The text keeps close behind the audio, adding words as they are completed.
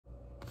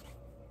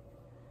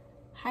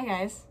Hi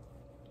guys,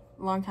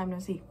 long time no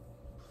see.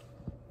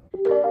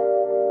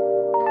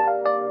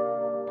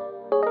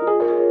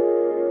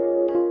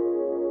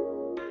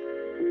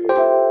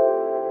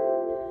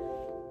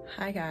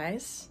 Hi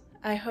guys,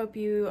 I hope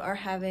you are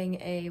having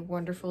a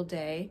wonderful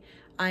day.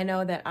 I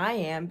know that I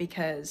am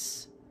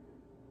because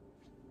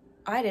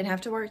I didn't have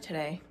to work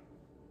today.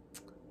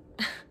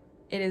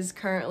 It is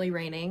currently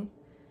raining,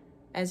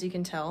 as you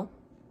can tell,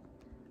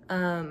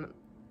 and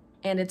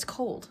it's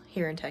cold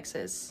here in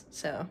Texas,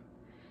 so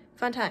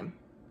fun time.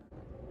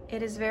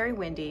 It is very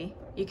windy.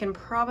 You can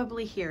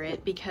probably hear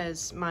it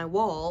because my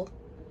wall,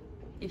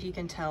 if you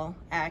can tell,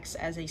 acts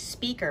as a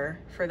speaker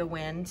for the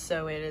wind,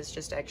 so it is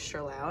just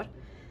extra loud.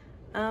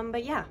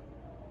 But yeah.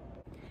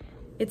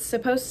 It's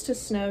supposed to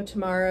snow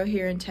tomorrow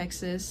here in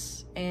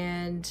Texas,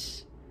 and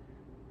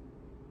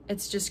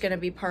it's just gonna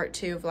be part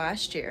 2 of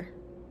last year.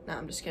 No,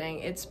 I'm just kidding.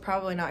 It's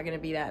probably not gonna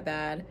be that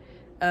bad.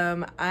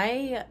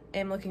 I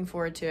am looking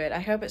forward to it. I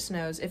hope it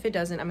snows. If it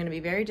doesn't, I'm gonna be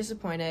very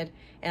disappointed,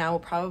 and I will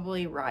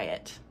probably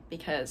riot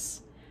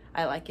because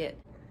I like it.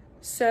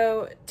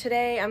 So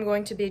today I'm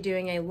going to be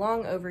doing a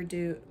long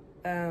overdue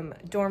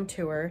dorm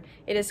tour.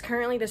 It is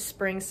currently the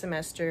spring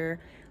semester.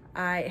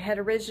 I had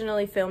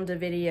originally filmed a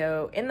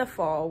video in the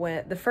fall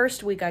when the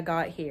first week I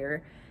got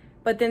here,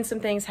 but then some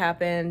things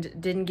happened,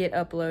 didn't get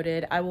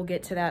uploaded. I will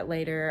get to that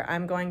later.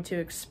 I'm going to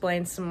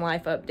explain some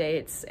life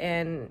updates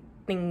and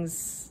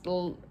things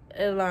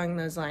along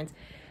those lines.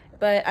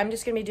 But I'm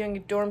just gonna be doing a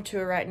dorm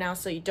tour right now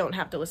so you don't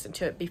have to listen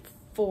to it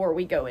before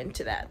we go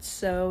into that.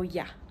 So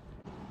yeah.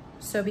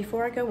 So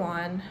before I go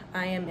on,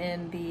 I am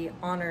in the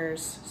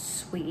honors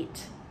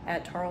suite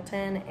at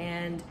Tarleton,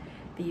 and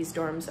these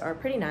dorms are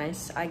pretty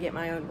nice. I get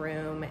my own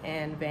room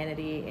and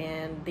vanity,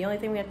 and the only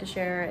thing we have to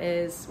share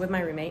is, with my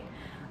roommate,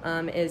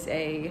 is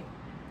a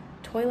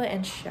toilet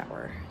and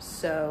shower.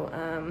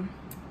 So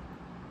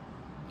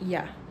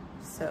yeah,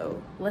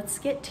 so let's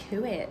get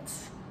to it.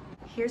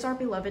 Here's our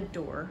beloved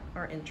door,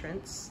 our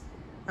entrance.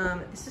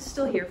 This is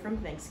still here from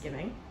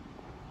Thanksgiving.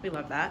 We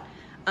love that.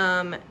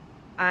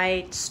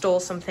 I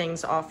stole some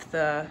things off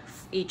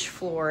each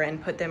floor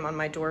and put them on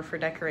my door for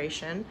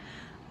decoration.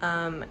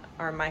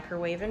 Our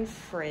microwave and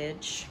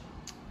fridge.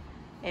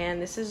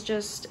 And this is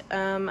just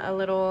a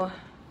little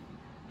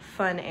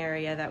fun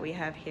area that we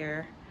have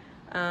here.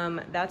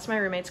 That's my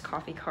roommate's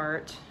coffee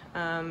cart.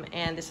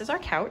 And this is our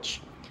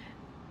couch.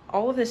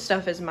 All of this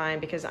stuff is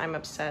mine because I'm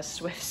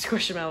obsessed with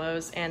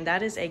Squishmallows, and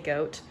that is a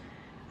goat.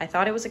 I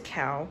thought it was a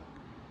cow,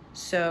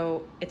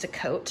 so it's a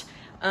coat.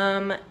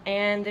 And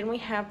then we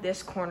have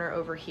this corner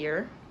over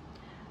here.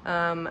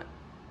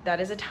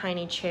 That is a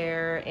tiny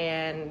chair,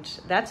 and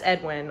that's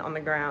Edwin on the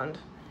ground.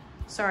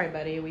 Sorry,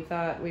 buddy, we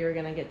thought we were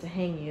gonna get to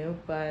hang you,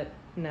 but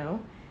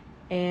no.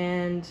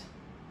 And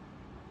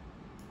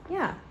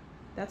yeah,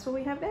 that's what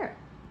we have there.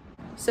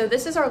 So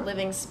this is our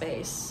living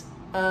space.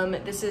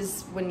 This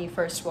is when you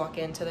first walk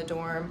into the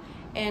dorm,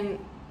 and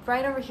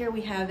right over here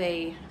we have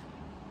a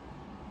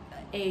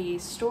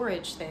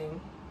storage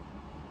thing,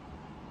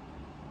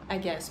 I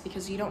guess,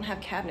 because you don't have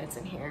cabinets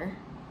in here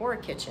or a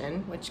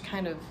kitchen, which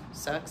kind of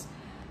sucks,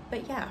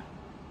 but yeah.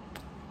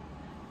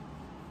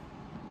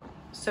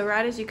 So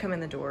right as you come in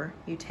the door,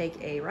 you take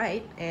a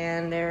right,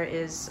 and there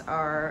is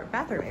our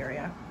bathroom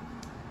area.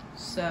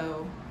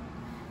 So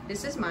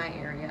this is my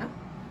area.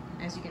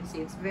 As you can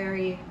see, it's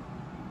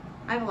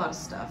I have a lot of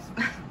stuff.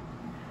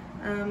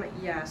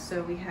 Yeah,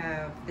 so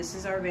this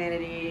is our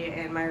vanity,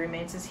 and my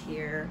roommate's is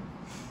here.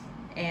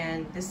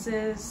 And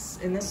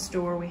in this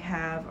store we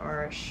have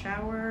our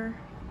shower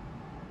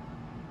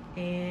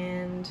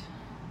and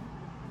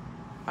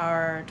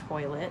our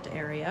toilet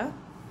area.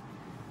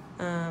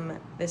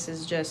 This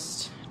is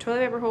just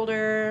toilet paper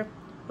holder,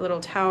 a little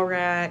towel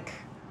rack.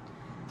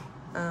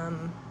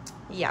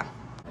 Yeah.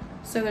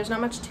 So there's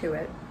not much to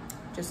it,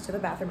 just to the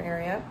bathroom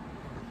area.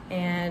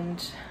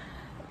 And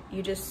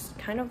you just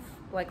kind of,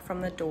 like,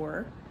 from the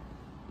door,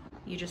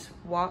 you just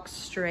walk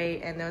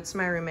straight, and that's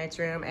my roommate's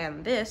room,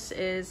 and this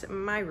is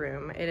my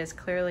room. It is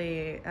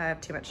clearly, I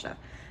have too much stuff.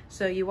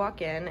 So you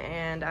walk in,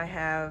 and I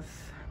have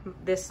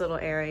this little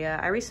area.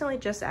 I recently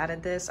just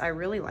added this. I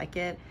really like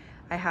it.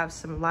 I have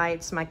some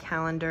lights, my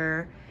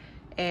calendar,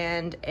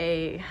 and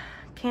a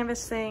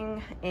canvas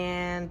thing,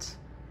 and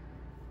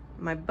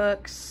my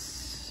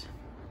books,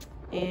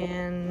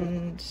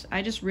 and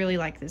I just really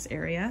like this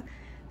area.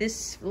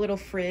 This little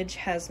fridge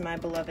has my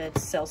beloved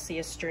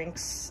Celsius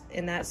drinks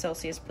in that.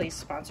 Celsius, please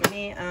sponsor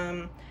me.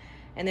 And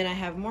then I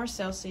have more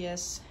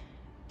Celsius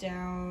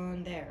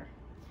down there.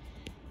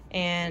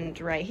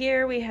 And right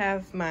here we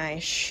have my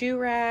shoe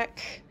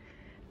rack,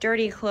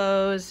 dirty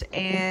clothes,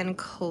 and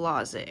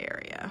closet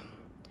area.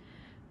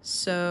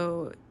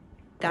 So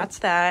that's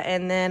that.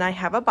 And then I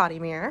have a body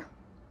mirror,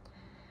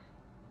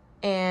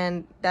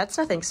 and that's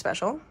nothing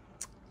special.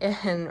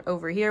 And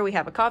over here we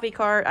have a coffee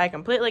cart. I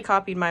completely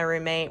copied my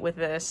roommate with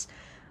this.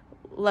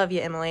 Love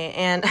you, Emily.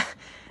 And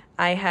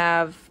I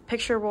have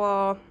picture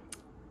wall,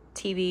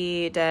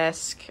 TV,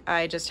 desk.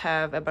 I just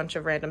have a bunch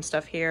of random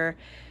stuff here.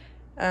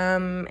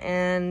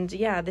 And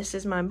yeah, this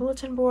is my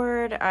bulletin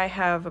board. I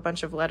have a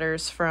bunch of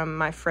letters from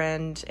my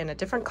friend in a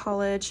different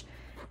college,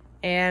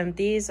 and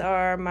these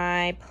are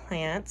my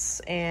plants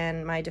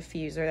and my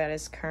diffuser that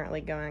is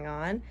currently going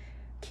on,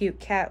 cute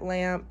cat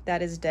lamp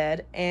that is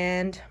dead,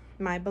 and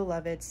my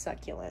beloved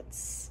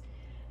succulents.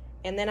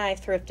 And then I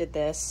thrifted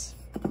this.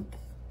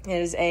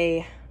 It is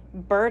a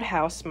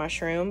birdhouse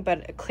mushroom,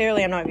 but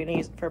clearly I'm not going to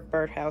use it for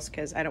birdhouse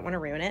because I don't want to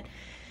ruin it.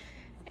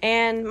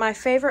 And my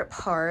favorite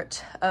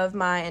part of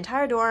my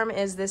entire dorm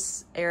is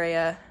this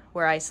area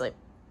where I sleep.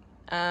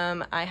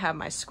 I have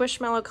my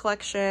Squishmallow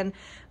collection,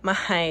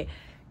 my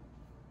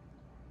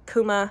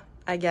Kuma,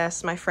 I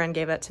guess. My friend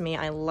gave that to me.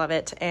 I love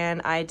it.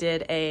 And I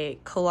did a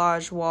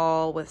collage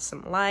wall with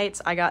some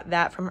lights. I got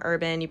that from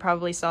Urban. You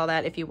probably saw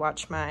that if you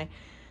watched my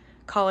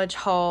college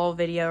haul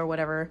video or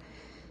whatever.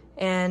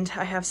 And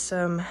I have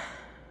some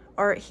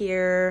art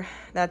here.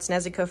 That's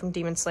Nezuko from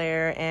Demon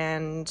Slayer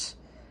and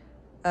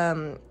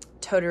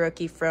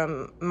Todoroki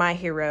from My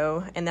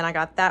Hero, and then I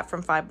got that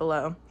from Five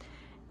Below.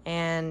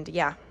 And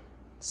yeah,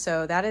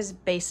 so that is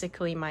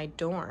basically my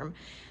dorm.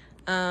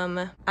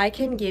 I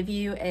can give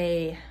you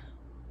a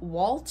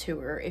wall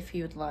tour if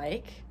you'd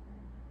like.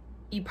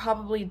 You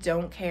probably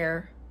don't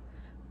care,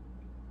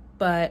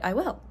 but I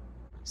will.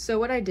 So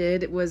what I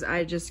did was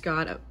I just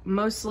got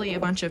mostly a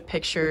bunch of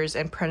pictures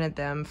and printed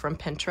them from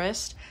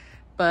Pinterest.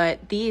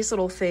 But these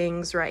little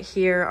things right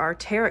here are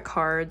tarot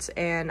cards,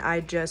 and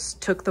I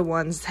just took the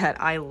ones that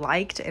I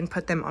liked and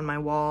put them on my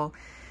wall.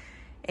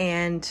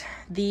 And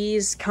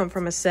these come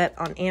from a set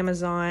on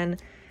Amazon,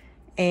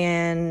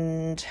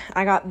 and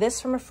I got this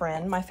from a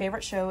friend. My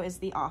favorite show is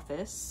The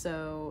Office,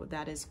 so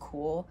that is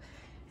cool.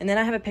 And then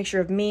I have a picture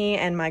of me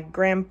and my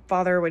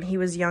grandfather when he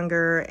was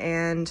younger,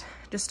 and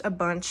just a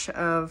bunch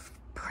of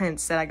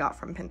prints that I got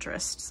from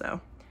Pinterest, so.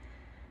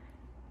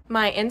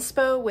 My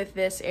inspo with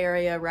this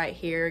area right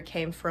here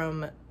came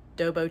from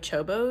Dobo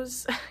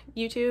Chobo's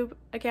YouTube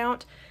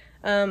account.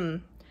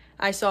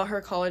 I saw her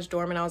college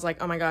dorm and I was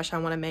like, oh my gosh, I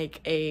want to make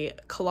a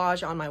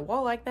collage on my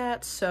wall like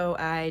that, so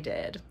I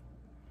did.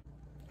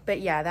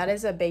 But yeah, that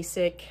is a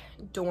basic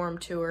dorm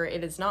tour.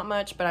 It is not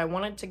much, but I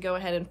wanted to go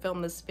ahead and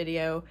film this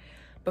video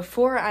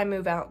before I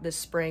move out this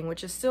spring,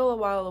 which is still a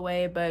while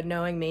away, but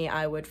knowing me,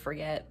 I would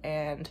forget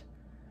and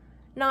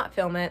not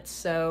film it,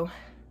 so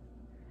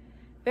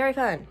very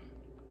fun.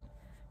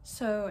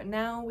 So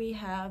now we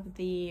have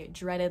the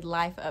dreaded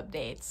life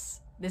updates.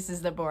 This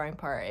is the boring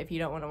part. If you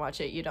don't want to watch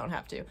it, you don't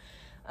have to.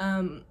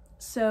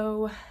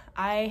 So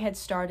I had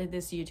started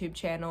this YouTube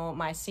channel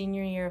my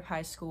senior year of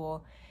high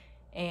school,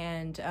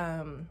 and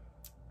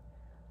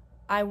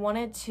I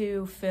wanted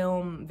to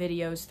film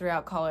videos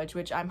throughout college,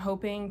 which I'm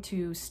hoping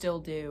to still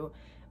do,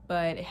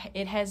 but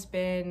it has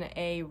been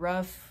a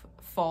rough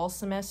fall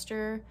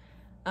semester.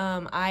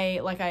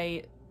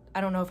 I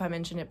don't know if I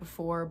mentioned it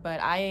before, but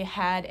I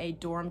had a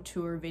dorm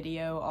tour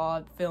video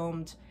all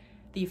filmed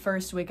the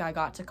first week I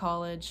got to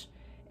college,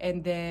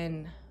 and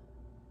then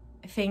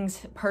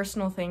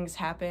personal things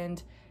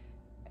happened,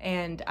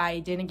 and I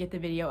didn't get the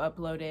video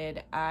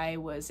uploaded. I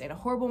was in a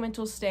horrible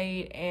mental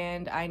state,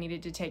 and I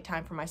needed to take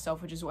time for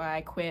myself, which is why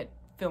I quit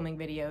filming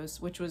videos,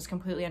 which was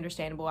completely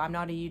understandable. I'm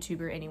not a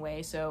YouTuber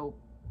anyway, so,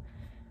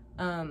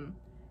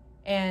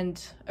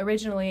 and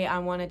originally I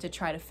wanted to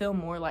try to film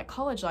more like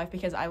college life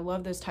because I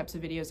love those types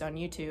of videos on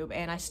YouTube,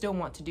 and I still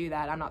want to do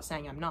that. I'm not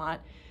saying I'm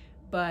not,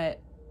 but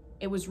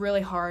it was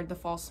really hard the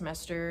fall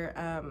semester.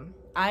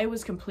 I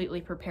was completely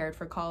prepared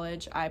for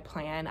college. I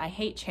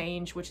hate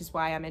change, which is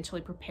why I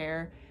mentally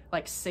prepare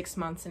like 6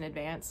 months in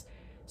advance.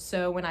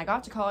 So when I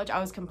got to college, I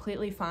was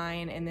completely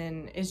fine, and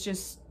then it's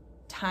just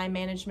time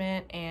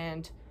management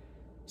and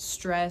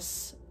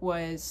stress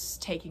was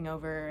taking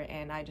over,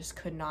 and I just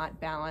could not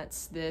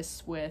balance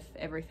this with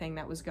everything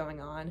that was going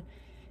on.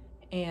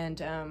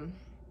 And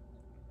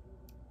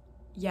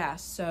yeah,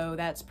 so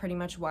that's pretty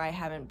much why I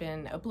haven't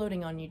been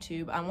uploading on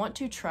YouTube. I want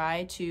to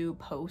try to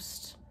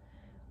post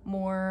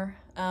more.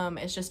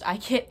 It's just I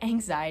get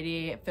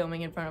anxiety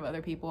filming in front of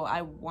other people.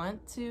 I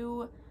want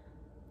to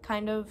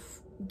kind of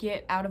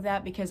get out of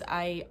that because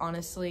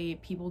honestly,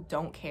 people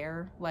don't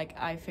care. Like,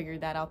 I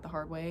figured that out the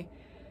hard way.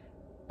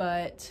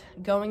 But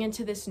going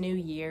into this new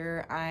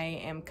year,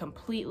 I am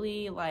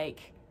completely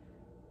like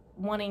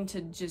wanting to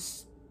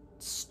just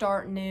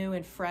start new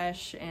and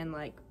fresh and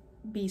like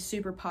be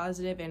super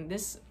positive. And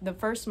the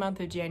first month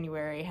of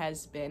January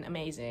has been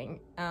amazing.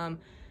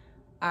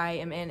 I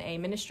am in a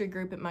ministry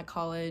group at my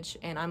college,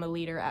 and I'm a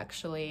leader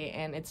actually,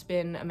 and it's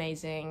been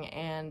amazing,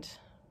 and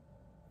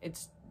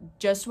it's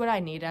just what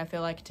I need, I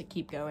feel like, to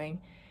keep going.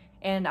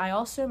 And I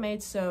also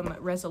made some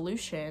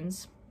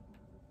resolutions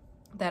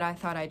that I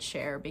thought I'd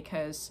share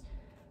because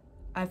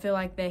I feel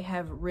like they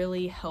have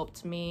really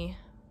helped me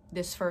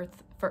this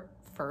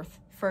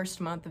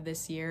first month of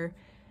this year.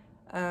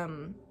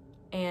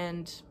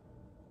 And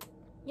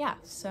yeah,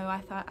 so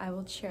I thought I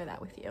will share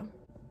that with you.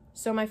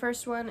 So my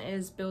first one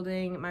is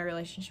building my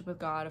relationship with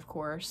God, of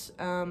course.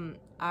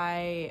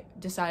 I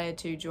decided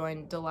to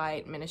join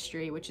Delight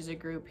Ministry, which is a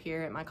group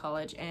here at my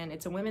college, and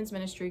it's a women's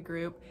ministry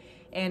group,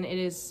 and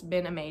it has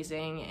been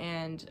amazing.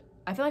 And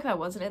I feel like if I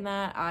wasn't in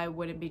that, I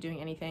wouldn't be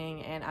doing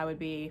anything, and I would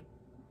be,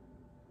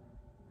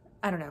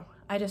 I don't know.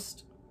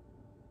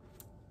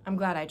 I'm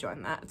glad I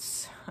joined that.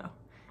 So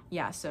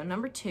yeah, so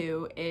number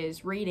 2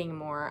 is reading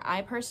more.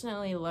 I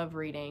personally love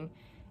reading,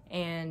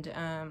 and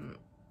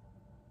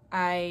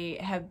I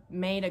have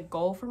made a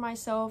goal for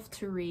myself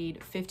to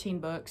read 15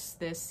 books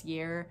this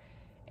year,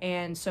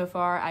 and so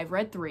far I've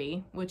read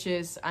 3, which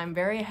is, I'm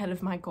very ahead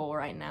of my goal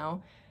right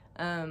now.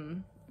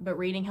 But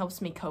reading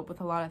helps me cope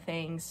with a lot of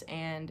things,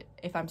 and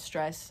if I'm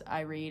stressed, I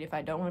read. If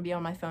I don't want to be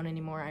on my phone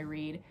anymore, I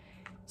read.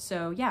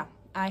 So yeah,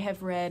 I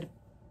have read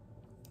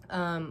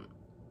The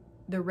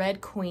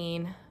Red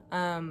Queen,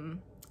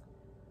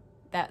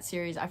 that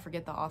series, I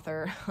forget the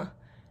author,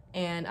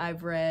 and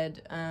I've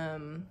read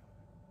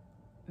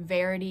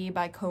Verity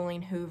by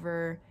Colleen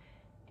Hoover,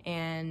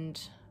 and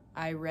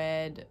I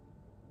read,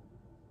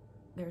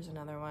 there's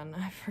another one,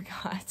 I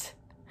forgot.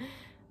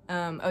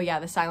 Oh yeah,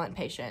 The Silent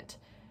Patient.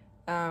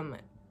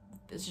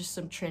 It's just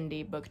some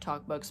trendy book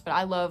talk books, but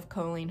I love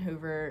Colleen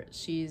Hoover.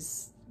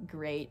 She's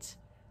great.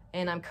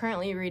 And I'm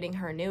currently reading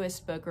her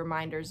newest book,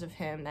 Reminders of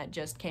Him, that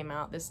just came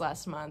out this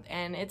last month,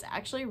 and it's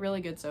actually really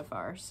good so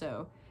far.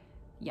 So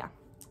yeah.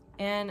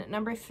 And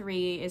number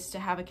 3 is to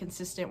have a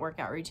consistent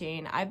workout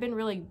routine. I've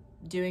been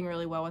doing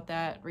really well with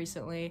that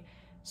recently.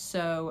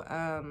 So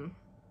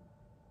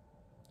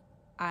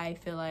I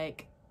feel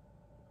like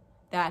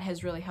that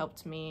has really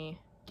helped me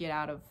get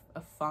out of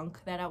a funk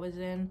that I was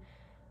in.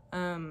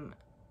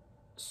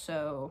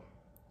 So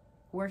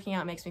working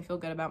out makes me feel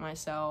good about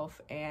myself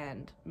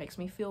and makes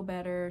me feel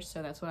better,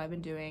 so that's what I've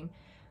been doing.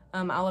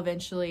 I'll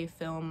eventually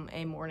film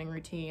a morning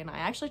routine. I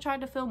actually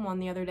tried to film one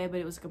the other day, but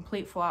it was a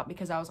complete flop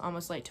because I was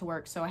almost late to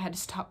work, so I had to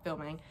stop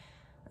filming.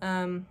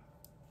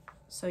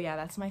 So yeah,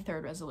 that's my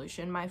 3rd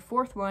resolution. My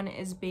 4th one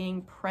is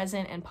being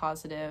present and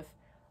positive.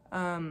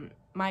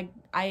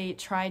 I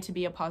try to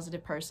be a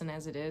positive person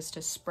as it is,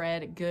 to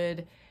spread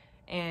good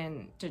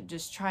and to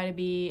just try to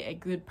be a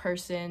good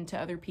person to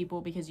other people,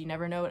 because you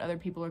never know what other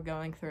people are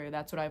going through.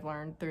 That's what I've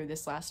learned through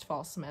this last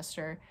fall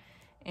semester.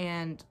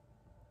 And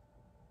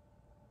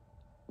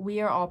we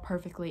are all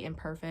perfectly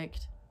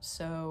imperfect,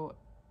 so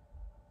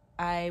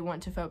I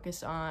want to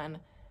focus on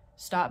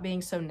stop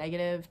being so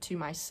negative to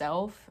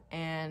myself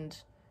and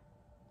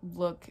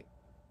look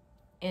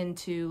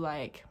into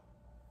like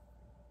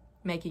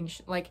making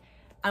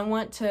I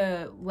want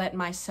to let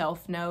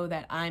myself know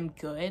that I'm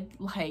good.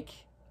 Like,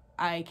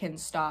 I can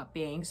stop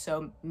being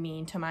so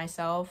mean to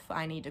myself.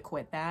 I need to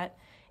quit that.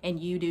 And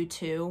you do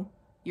too.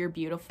 You're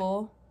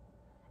beautiful.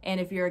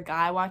 And if you're a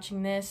guy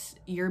watching this,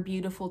 you're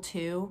beautiful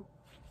too.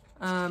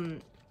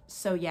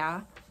 So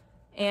yeah.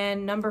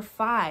 And number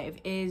 5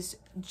 is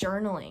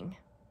journaling.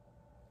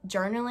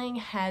 Journaling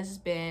has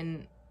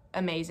been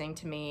amazing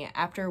to me.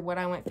 After what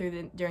I went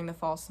through during the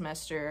fall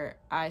semester,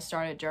 I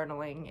started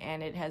journaling,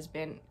 and it has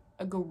been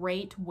a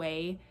great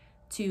way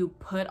to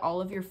put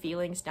all of your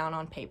feelings down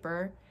on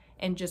paper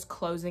and just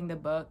closing the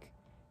book,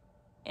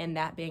 and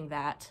that being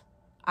that.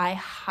 I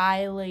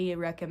highly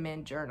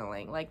recommend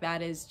journaling. Like,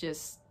 that is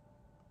just,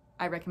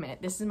 I recommend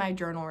it. This is my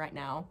journal right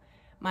now.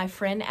 My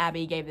friend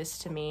Abby gave this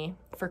to me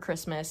for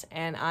Christmas,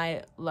 and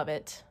I love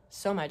it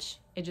so much.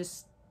 It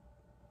just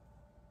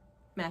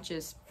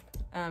matches.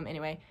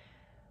 Anyway,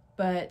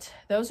 but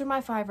those are my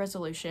 5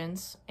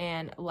 resolutions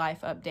and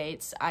life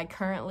updates. I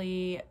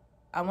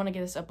want to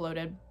get this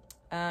uploaded.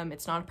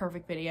 It's not a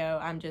perfect video.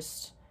 I'm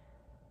just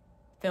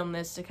film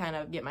this to kind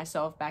of get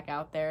myself back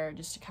out there,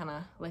 just to kind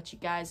of let you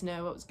guys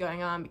know what was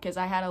going on, because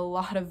I had a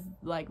lot of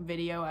like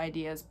video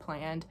ideas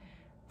planned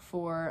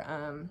for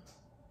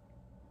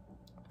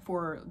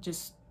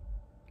just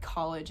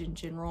college in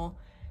general.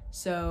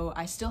 So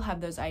I still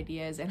have those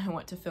ideas, and I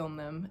want to film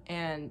them,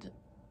 and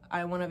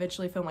I want to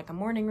eventually film like a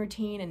morning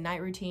routine and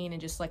night routine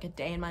and just like a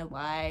day in my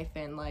life,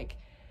 and like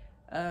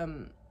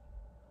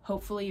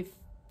hopefully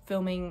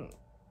filming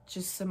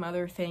just some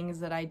other things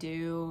that I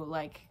do.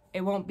 Like, it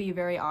won't be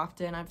very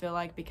often, I feel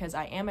like, because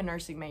I am a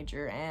nursing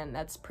major, and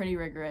that's pretty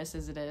rigorous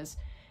as it is,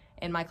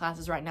 and my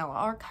classes right now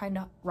are kind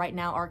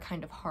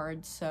of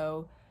hard.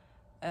 So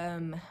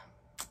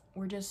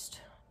we're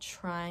just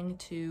trying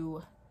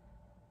to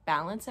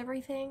balance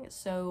everything.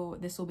 So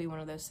this will be one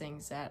of those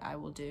things that I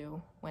will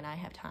do when I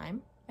have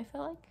time, I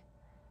feel like.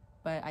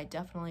 But I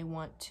definitely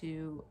want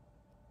to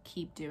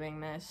keep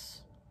doing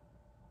this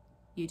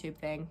YouTube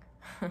thing.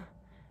 I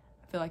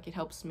feel like it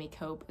helps me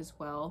cope as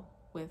well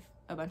with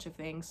a bunch of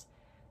things.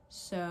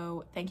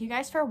 So thank you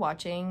guys for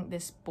watching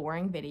this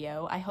boring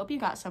video. I hope you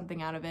got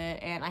something out of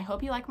it, and I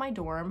hope you like my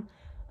dorm.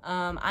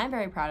 I'm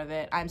very proud of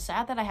it. I'm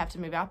sad that I have to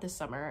move out this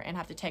summer and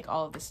have to take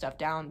all of this stuff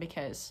down,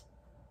 because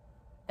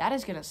that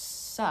is gonna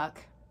suck.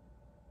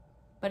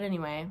 But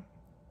anyway,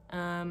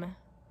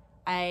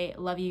 I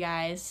love you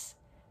guys.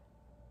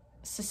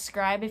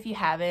 Subscribe if you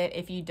haven't.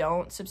 If you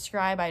don't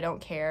subscribe, I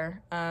don't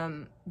care.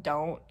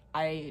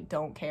 I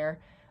don't care.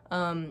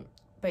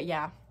 But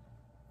yeah,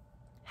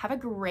 have a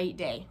great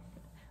day.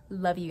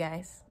 Love you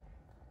guys.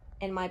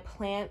 And my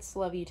plants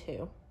love you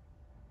too.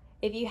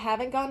 If you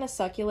haven't gotten a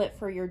succulent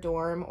for your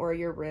dorm or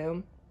your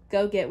room,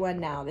 go get one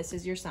now. This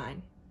is your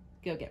sign.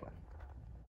 go get one.